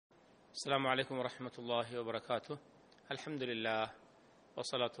அஸ்ஸலாமு அலைக்கும் வரஹ்மத்துல்லாஹி வபரகாத்துஹ். அல்ஹம்துலில்லாஹ்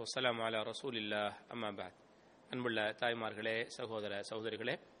வஸ்ஸலாத்து வஸ்ஸலாமு அலா ரசூலில்லாஹ். அம்மா பஅத். அன்புள்ள தாய்மார்களே, சகோதர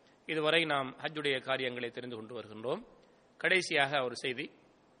சகோதரிகளே, இதுவரை நாம் ஹஜ்ஜுடைய காரியங்களை தெரிந்து கொண்டு வருகின்றோம். கடைசியாக ஒரு செய்தி,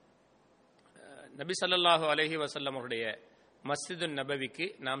 நபி ஸல்லல்லாஹு அலைஹி வஸல்லம் அவருடைய மஸ்ஜிதுன் நபவிக்கு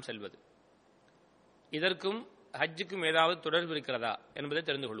நாம் செல்வது, இதற்கும் ஹஜ்ஜுக்கும் ஏதாவது தொடர்பு இருக்கிறதா என்பதை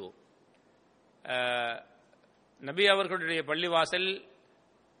தெரிந்து கொள்வோம். நபி அவர்களுடைய பள்ளிவாசல்,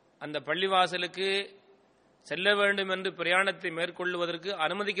 அந்த பள்ளிவாசலுக்கு செல்ல வேண்டும் என்று பிரயாணத்தை மேற்கொள்வதற்கு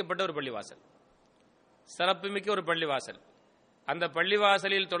அனுமதிக்கப்பட்ட ஒரு பள்ளிவாசல், சிறப்புமிக்க ஒரு பள்ளிவாசல். அந்த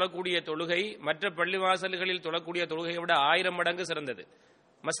பள்ளிவாசலில் தொழக்கூடிய தொழுகை மற்ற பள்ளிவாசல்களில் தொழக்கூடிய தொழுகையை விட 1000 மடங்கு சிறந்தது,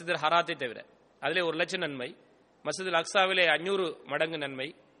 மஸ்ஜிதுல் ஹராத்தை தவிர. அதிலே 1,00,000 நன்மை, மஸ்ஜிதுல் அக்ஸாவிலே 500 மடங்கு நன்மை,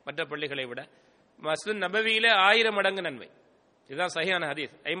 மற்ற பள்ளிகளை விட. மஸ்ஜித் நபவியிலே 1000 மடங்கு நன்மை. இதுதான் சஹீஹான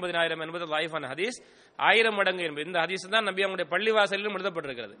ஹதீஸ். 50,000 என்பது லைஃபான ஹதீஸ். 1000 மடங்கு என்பது இந்த ஹதீஸ் தான் நபி அவங்களுடைய பள்ளிவாசலிலும்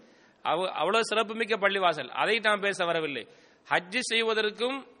எழுதப்பட்டிருக்கிறது. அவ்வளவு சிறப்புமிக்க பள்ளிவாசல். அதை நாம் பேச வரவில்லை. ஹஜ்ஜு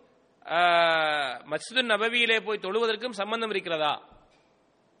செய்வதற்கும் மஸ்ஜிது நபவியிலே போய் தொழுவதற்கும் சம்பந்தம் இருக்கிறதா?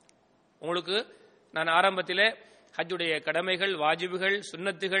 உங்களுக்கு நான் ஆரம்பத்திலே ஹஜ்ஜுடைய கடமைகள், வாஜிபுகள்,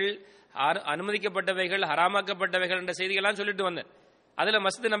 சுன்னத்துகள், அனுமதிக்கப்பட்டவைகள், ஹராமாக்கப்பட்டவைகள் என்ற செய்திகள்லாம் சொல்லிட்டு வந்தேன். அதுல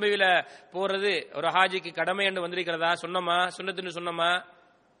மஸ்ஜிது நபவியில போறது ஒரு ஹாஜிக்கு கடமை என்று வந்திருக்கிறதா? சொன்னமா? சுன்னத்துன்னு சொன்னமா?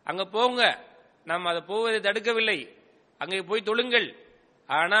 அங்க போங்க, நாம் அதை போவதை தடுக்கவில்லை, அங்கே போய் தொழுங்கள்.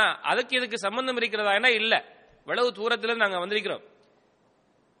 ஆனா அதுக்கு இதுக்கு சம்பந்தம் இருக்கிறதா? ஏன்னா இல்ல. இவ்வளவு தூரத்திலிருந்து நாங்க வந்திருக்கிறோம்.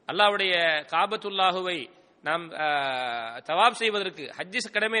 அல்லாஹ்வுடைய காபத்துல்லாஹுவை நாம் தவாப் செய்வதற்கு, ஹஜ்ஜி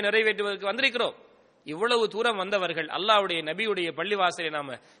கடமை நிறைவேற்றுவதற்கு வந்திருக்கிறோம். இவ்வளவு தூரம் வந்தவர்கள் அல்லாஹ்வுடைய நபியுடைய பள்ளிவாசலை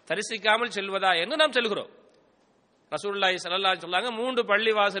நாம தரிசிக்காமல் செல்வதா என்று நாம் செல்கிறோம். ரசூலுல்லாஹி ஸல்லல்லாஹு அலைஹி வஸல்லம் 3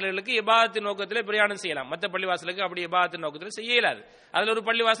 பள்ளிவாசல்களுக்கு இபாதத்தின் நோக்கத்திலே பிரயாணம் செய்யலாம், மற்ற பள்ளிவாசலுக்கு அப்படி இபாதத்தின் நோக்கத்தில் செய்ய இயலாது. அதுல ஒரு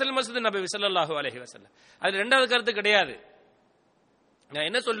பள்ளிவாசல் மஸ்ஜிது நபவி ஸல்லல்லாஹு அலைஹி வஸல்லம். அது இரண்டாவது கருத்து கிடையாது. நான்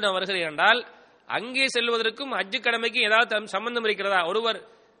என்ன சொல்ல வருகிறேன் என்றால், அங்கே செல்வதற்கும் ஹஜ்ஜு கடமைக்கும் ஏதாவது சம்பந்தம் இருக்கிறதா? ஒருவர்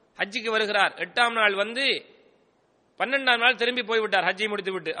ஹஜ்ஜுக்கு வருகிறார், 8ஆம் நாள் வந்து 12ஆம் நாள் திரும்பி போய்விட்டார் ஹஜ்ஜை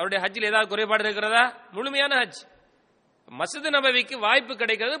முடித்து விட்டு. அவருடைய ஹஜ்ஜில் ஏதாவது குறைபாடு இருக்கிறதா? முழுமையான ஹஜ். மஸ்ஜிது நபவிக்கு வாய்ப்பு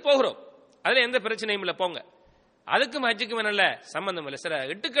கிடைக்கிறது, போகிறோம், அதுல எந்த பிரச்சனையும் இல்லை, போங்க. அதுக்கும் ஹஜ்ஜுக்கும் என்ன சம்பந்தம் இல்லை. சில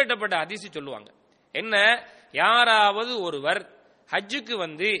இட்டுக்கட்டப்பட்ட ஹதீஸ் சொல்லுவாங்க. என்ன, யாராவது ஒருவர் ஹஜ்ஜுக்கு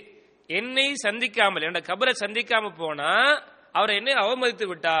வந்து என்னை சந்திக்காமல், என்னோட கபரை சந்திக்காம போனா அவர் என்னை அவமதித்து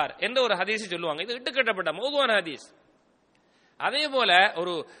விட்டார் என்ற ஒரு ஹதீஸ் சொல்லுவாங்க. இது இட்டுக்கட்டப்பட்ட மௌதுவான ஹதீஸ். அதே போல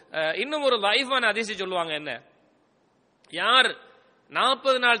இன்னும் ஒரு லைஃபான ஹதீஸ் சொல்லுவாங்க. என்ன, யார்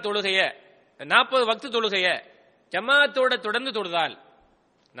 40 நாள் தொழுகைய, 40 வக்து தொழுகைய ஜமாத்தோட தொடர்ந்து தொழுதால்,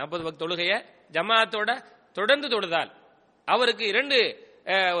 40 வக்து தொழுகைய ஜமாத்தோட தொடர்ந்து தொழுதால் அவருக்கு 2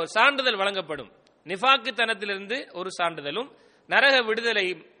 சான்றிதழ் வழங்கப்படும். நிஃபாக்கு தனத்திலிருந்து ஒரு சான்றிதழும் நரக விடுதலை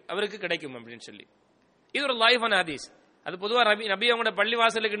அவருக்கு கிடைக்கும் அப்படின்னு சொல்லி. இது ஒரு லைஃபான ஹதீஸ். அது பொதுவா நபி அவங்களோட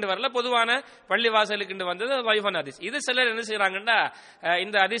பள்ளிவாசலுக்கு வரல, பொதுவான பள்ளிவாசலுக்கு வந்தது லைஃபான ஹதீஸ். இது சிலர் என்ன செய்யறாங்கன்னா,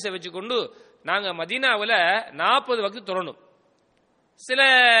 இந்த ஹதீஸை வச்சுக்கொண்டு நாங்க மதீனாவுல 40 வக்து தொழணும். சில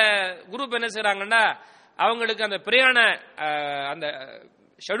குரூப் என்ன செய்யறாங்கன்னா, அவங்களுக்கு அந்த பிரயாண அந்த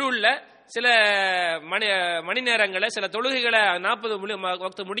ஷெட்யூல்ல சில மணி நேரங்களை, சில தொழுகைகளை 40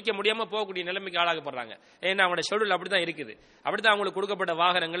 வக்து முடிக்க முடியாம போகக்கூடிய நிலைமைக்கு ஆளாகப்படுறாங்க. ஏன்னா அவங்களோட ஷெட்யூல் அப்படித்தான் இருக்குது. அப்படித்தான் அவங்களுக்கு கொடுக்கப்பட்ட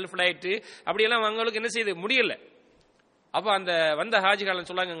வாகனங்கள், பிளைட்டு, அப்படியெல்லாம் அவங்களுக்கு என்ன செய்யுது, முடியல. அப்ப அந்த வந்த ஹாஜிகாலம்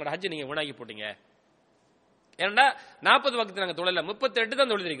சொல்லாங்க, எங்களோட ஹஜ் நீங்க வீணாக்கி போட்டீங்க. ஏன்னா 40 வக்து நாங்க தொழல, 38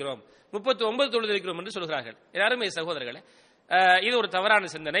 தான் தொழுதிருக்கிறோம், 39 தொழுதிருக்கிறோம் என்று சொல்கிறார்கள். யாருமே சகோதரர்களே, இது ஒரு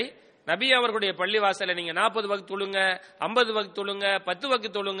தவறான சிந்தனை. நபி அவர்களுடைய பள்ளிவாசல நீங்க 40 வக்து தொழுங்க, 50 வக்து தொழுங்க, 10 வக்து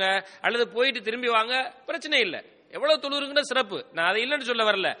தொழுங்க, அல்லது போயிட்டு திரும்பி வாங்க, பிரச்சனை இல்லை. எவ்வளவு தொழுகிறீங்க சிறப்பு, நான் அதை இல்லைன்னு சொல்ல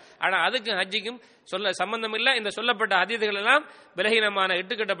வரல. ஆனா அதுக்கும் ஹஜ்ஜிக்கும் சொல்ல சம்பந்தம் இல்லை. இந்த சொல்லப்பட்ட ஹதீஸ்கள் எல்லாம் பலகீனமான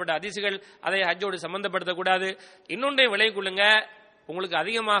இட்டுக்கட்டப்பட்ட ஹதீஸ்கள், அதை ஹஜ்ஜோடு சம்பந்தப்படுத்தக்கூடாது. இன்னொன்றையும் விலை கொள்ளுங்க, உங்களுக்கு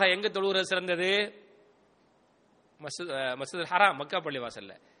அதிகமாக எங்க தொழுகிறது சிறந்தது? மஸ்ஜிதுல் ஹராம், மக்கா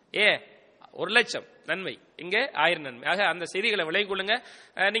பள்ளிவாசல்ல. 1,00,000 நன்மை, இங்கே 1000 நன்மை. ஆக அந்த செய்திகளை விலை கொள்ளுங்க.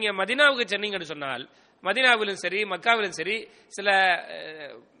 நீங்க மதீனாவுக்கு சென்னீங்கன்னு சொன்னால், மதீனாவிலும் சரி மக்காவிலும் சரி சில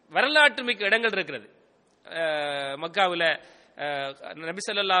வரலாற்று மிக்க இடங்கள் இருக்கிறது. மக்காவில் நபி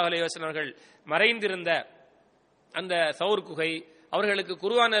ஸல்லல்லாஹு அலைஹி வஸல்லம் அவர்கள் மறைந்திருந்த அந்த சௌர் குகை, அவர்களுக்கு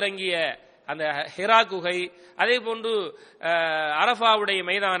குர்ஆன் இறங்கிய அந்த ஹிரா குகை, அதே போன்று அரஃபாவுடைய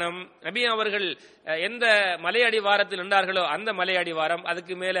மைதானம், நபி அவர்கள் எந்த மலை அடிவாரத்தில் நின்றார்களோ அந்த மலை அடிவாரம்,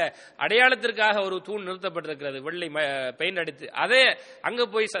 அதுக்கு மேல அடையாளத்திற்காக ஒரு தூண் நிறுத்தப்பட்டிருக்கிறது, வெள்ளை பெயிண்ட் அடித்து. அதே அங்க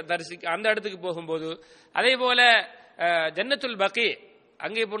போய் தரிசிக்க அந்த இடத்துக்கு போகும்போது, அதே போல ஜன்னத்துல் பக்கி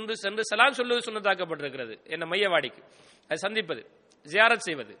அங்கே போன்று சென்று சலாம் சொல்லுவது சுன்னத்தாக்கப்பட்டிருக்கிறது. என்ன, மையவாடிக்கு அதை சந்திப்பது, ஜியாரத்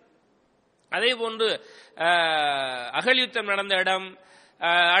செய்வது. அதே போன்று அகல் யுத்தம் நடந்த இடம்,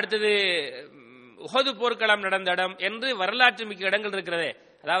 அடுத்தது உஹது போர்க்களம் நடந்த இடம் என்று வரலாற்று மிக்க இடங்கள் இருக்கிறதே,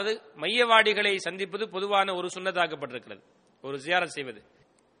 அதாவது மையவாடிகளை சந்திப்பது பொதுவான ஒரு சுன்னத்தாக்கப்பட்டிருக்கிறது, ஒரு ஜியாரத் செய்வது.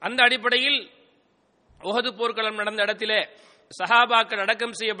 அந்த அடிப்படையில் உஹது போர்க்களம் நடந்த இடத்திலே சஹாபாக்கள்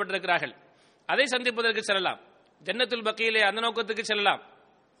அடக்கம் செய்யப்பட்டிருக்கிறார்கள். அதை சந்திப்பதற்கு செல்லலாம். ஜன்னத்துல் பக்கியிலே அந்த நோக்கத்துக்கு செல்லலாம்.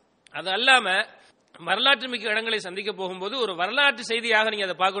 அது அல்லாம வரலாற்று மிக்க இடங்களை சந்திக்க போகும்போது ஒரு வரலாற்று செய்தியாக நீங்க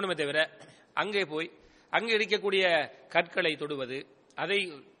அதை பார்க்கணுமே தவிர அங்கே போய் அங்கே இருக்கக்கூடிய கற்களை தொடுவது, அதை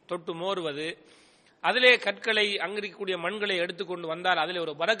தொட்டு மோறுவது, அதிலே கற்களை அங்கு இருக்கக்கூடிய மண்களை எடுத்துக்கொண்டு வந்தால் அதிலே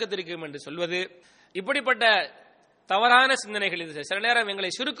ஒரு பரக்கத்து இருக்கும் என்று சொல்வது, இப்படிப்பட்ட தவறான சிந்தனைகள் இது சில நேரம் எங்களை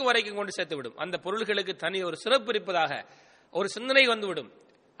சுருக்கு வரைக்கும் கொண்டு சேர்த்துவிடும். அந்த பொருள்களுக்கு தனி ஒரு சிறப்பு இருப்பதாக ஒரு சிந்தனை வந்துவிடும்.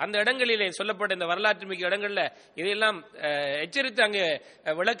 அந்த இடங்களிலே சொல்லப்பட்ட இந்த வரலாற்று மிக்க இடங்கள்ல இதையெல்லாம் எச்சரித்து அங்கே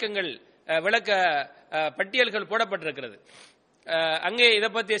விளக்க பட்டியல்கள் போடப்பட்டிருக்கிறது. அங்கே இதை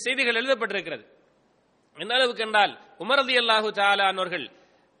பற்றிய செய்திகள் எழுதப்பட்டிருக்கிறது. எந்த அளவுக்கு என்றால் உமர் ரலியல்லாஹு தஆலா அன்வர்கள்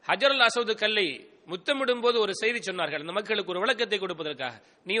ஹஜருல் அஸ்வத் கல்லை முத்தமிடும் போது ஒரு செய்தி சொன்னார்கள், அந்த மக்களுக்கு ஒரு விளக்கத்தை கொடுப்பதற்காக.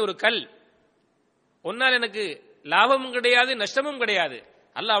 நீ ஒரு கல், உன்னால் எனக்கு லாபமும் கிடையாது நஷ்டமும் கிடையாது.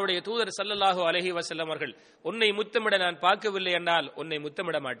 அல்லாஹ்வுடைய தூதர் ஸல்லல்லாஹு அலைஹி வஸல்லம் அவர்கள் உன்னை முத்தமிட நான் பார்க்கவில்லை என்றால் உன்னை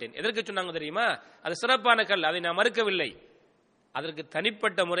முத்தமிட மாட்டேன். எதற்கு சொன்னாங்க தெரியுமா? அது சிறப்பான கல், அதை நான் மறுக்கவில்லை. அதற்கு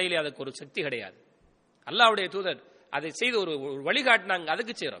தனிப்பட்ட முறையிலே அதுக்கு ஒரு சக்தி கிடையாது. அல்லாஹ்வுடைய தூதர் அதை செய்து ஒரு வழிகாட்டினாங்க,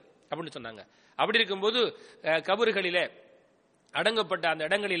 அதுக்கு செய்றோம் அப்படின்னு சொன்னாங்க. அப்படி இருக்கும்போது கபறுகளிலே அடங்கப்பட்ட அந்த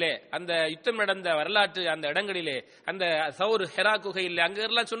இடங்களிலே, அந்த யுத்தம் நடந்த வரலாற்று அந்த இடங்களிலே, அந்த சௌர் ஹெரா குகையில் அங்க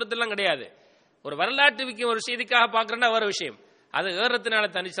எல்லாம் சொன்னதெல்லாம் கிடையாது. ஒரு வரலாற்று விக்கும் ஒரு செய்திக்காக பார்க்கறேன்னா வேற விஷயம். அது ஏறத்தினால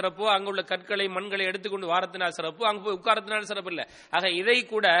தனி சிறப்போ, அங்குள்ள கற்களை மண்களை எடுத்துக்கொண்டு வாரத்தினால் சிறப்போ, அங்கு போய் உட்காரத்தினால சிறப்பு இல்லை. ஆக இதை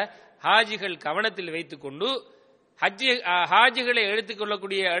கூட ஹாஜிகள் கவனத்தில் வைத்துக் கொண்டு ஹாஜிகளை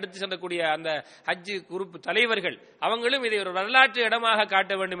எடுத்து செல்லக்கூடிய அந்த ஹஜ் குரூப் தலைவர்கள் அவங்களும் இதை ஒரு வரலாற்று இடமாக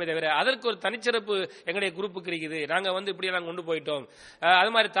காட்ட வேண்டுமே தவிர அதற்கு ஒரு தனிச்சிறப்பு எங்களுடைய குரூப்புக்கு இருக்குது, நாங்க இப்படி எல்லாம் கொண்டு போயிட்டோம்,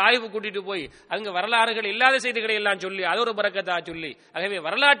 அது மாதிரி தாய்வு கூட்டிட்டு போய் அங்க வரலாறுகள் இல்லாத செய்திகளை எல்லாம் சொல்லி அது ஒரு பரக்கத்தா சொல்லி, ஆகவே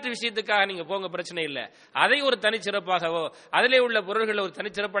வரலாற்று விஷயத்துக்காக நீங்க போங்க, பிரச்சனை இல்லை. அதை ஒரு தனிச்சிறப்பாகவோ அதிலே உள்ள பொருள்கள் ஒரு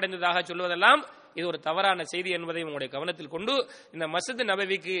தனிச்சிறப்படைந்ததாக சொல்வதெல்லாம் இது ஒரு தவறான செய்தி என்பதை உங்களுடைய கவனத்தில் கொண்டு இந்த மஸ்ஜித்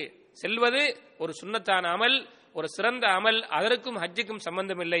நபவிக்கு செல்வது ஒரு சுன்னத்தான அமல், ஒரு சிறந்த அமல். அதற்கும் ஹஜ்ஜுக்கும்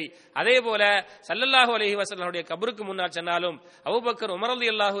சம்பந்தம் இல்லை. அதே போல ஸல்லல்லாஹு அலைஹி வஸல்லம் கபருக்கு முன்னால் சென்றாலும், அபூபக்கர் உமர்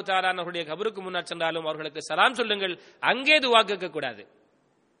ரலியல்லாஹு தஆலா அவருடைய கபருக்கு முன்னால் சென்றாலும் அவர்களுக்கு சலாம் சொல்லுங்கள். அங்கே துஆ கேட்க கூடாது,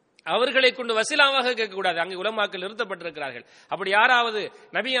 அவர்களை கொண்டு வசீலாவாக கேட்கக்கூடாது. அங்கே உலமாக்கள் நிறுத்தப்பட்டிருக்கிறார்கள். அப்படி யாராவது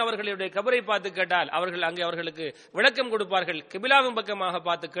நபி அவர்களுடைய கபரை பார்த்து கேட்டால் அவர்கள் அங்கே அவர்களுக்கு விளக்கம் கொடுப்பார்கள். கிபிலாவின் பக்கமாக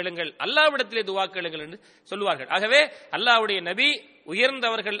பார்த்து கேளுங்கள், அல்லாஹ்விடத்திலே துஆ கேளுங்கள் என்று சொல்வார்கள். ஆகவே அல்லாஹ்வுடைய நபி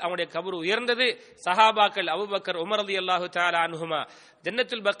உயர்ந்தவர்கள், அவருடைய கபர் உயர்ந்தது. சஹாபாக்கள் அபூபக்கர் உமர் ரலியல்லாஹு தஆலா அன்ஹுமா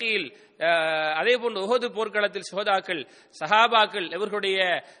ஜன்னத்துல் பக்கீல், அதே போன்று உஹது போர்க்களத்தில் சுஹதாக்கள் சஹாபாக்கள் இவர்களுடைய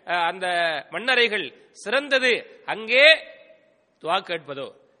அந்த மண்ணறைகள் சிறந்தது. அங்கே துஆ கேட்பதோ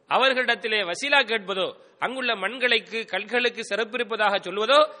அவர்களிடத்திலே வசீலா கேட்பதோ அங்குள்ள மண்களுக்கு கல்களுக்கு சிறப்பிருப்பதாக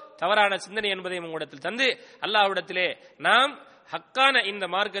சொல்வதோ தவறான சிந்தனை என்பதை உங்களிடத்தில் தந்து அல்லாஹ்விடத்திலே நாம் ஹக்கான இந்த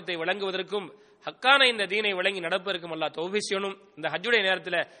மார்க்கத்தை வழங்குவதற்கும் ஹக்கான இந்த தீனை வழங்கி நடப்பதற்கும் அல்லாஹ் தௌஃபீக் செய்யணும். இந்த ஹஜ்ஜுடைய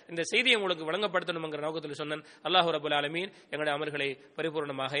நேரத்தில் இந்த செய்தியை உங்களுக்கு வழங்கப்படுத்தணும்ங்கிற நோக்கத்தில் சொன்னேன். அல்லாஹ் ரப்பல் ஆலமீன் எங்களுடைய அமல்களை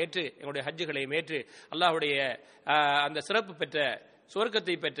பரிபூர்ணமாக ஏற்று எங்களுடைய ஹஜ்ஜுகளை ஏற்று அல்லாஹ்வுடைய அந்த சிறப்பு பெற்ற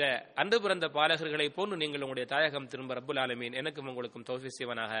சுவர்க்கத்தை பெற்ற அன்று பிறந்த பாலகர்களை போன்று நீங்கள் உங்களுடைய தாயகம் திரும்ப ரப்புல் ஆலமீன் எனக்கும் உங்களுக்கும் தௌஃபீக்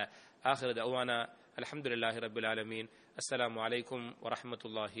செய்வானாக. ஆகிரு தஅவானா அல்ஹம்துலில்லாஹி ரப்பில் ஆலமீன். அஸ்ஸலாமு அலைக்கும்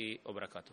வரஹ்மத்துல்லாஹி வபரகாத்துஹு.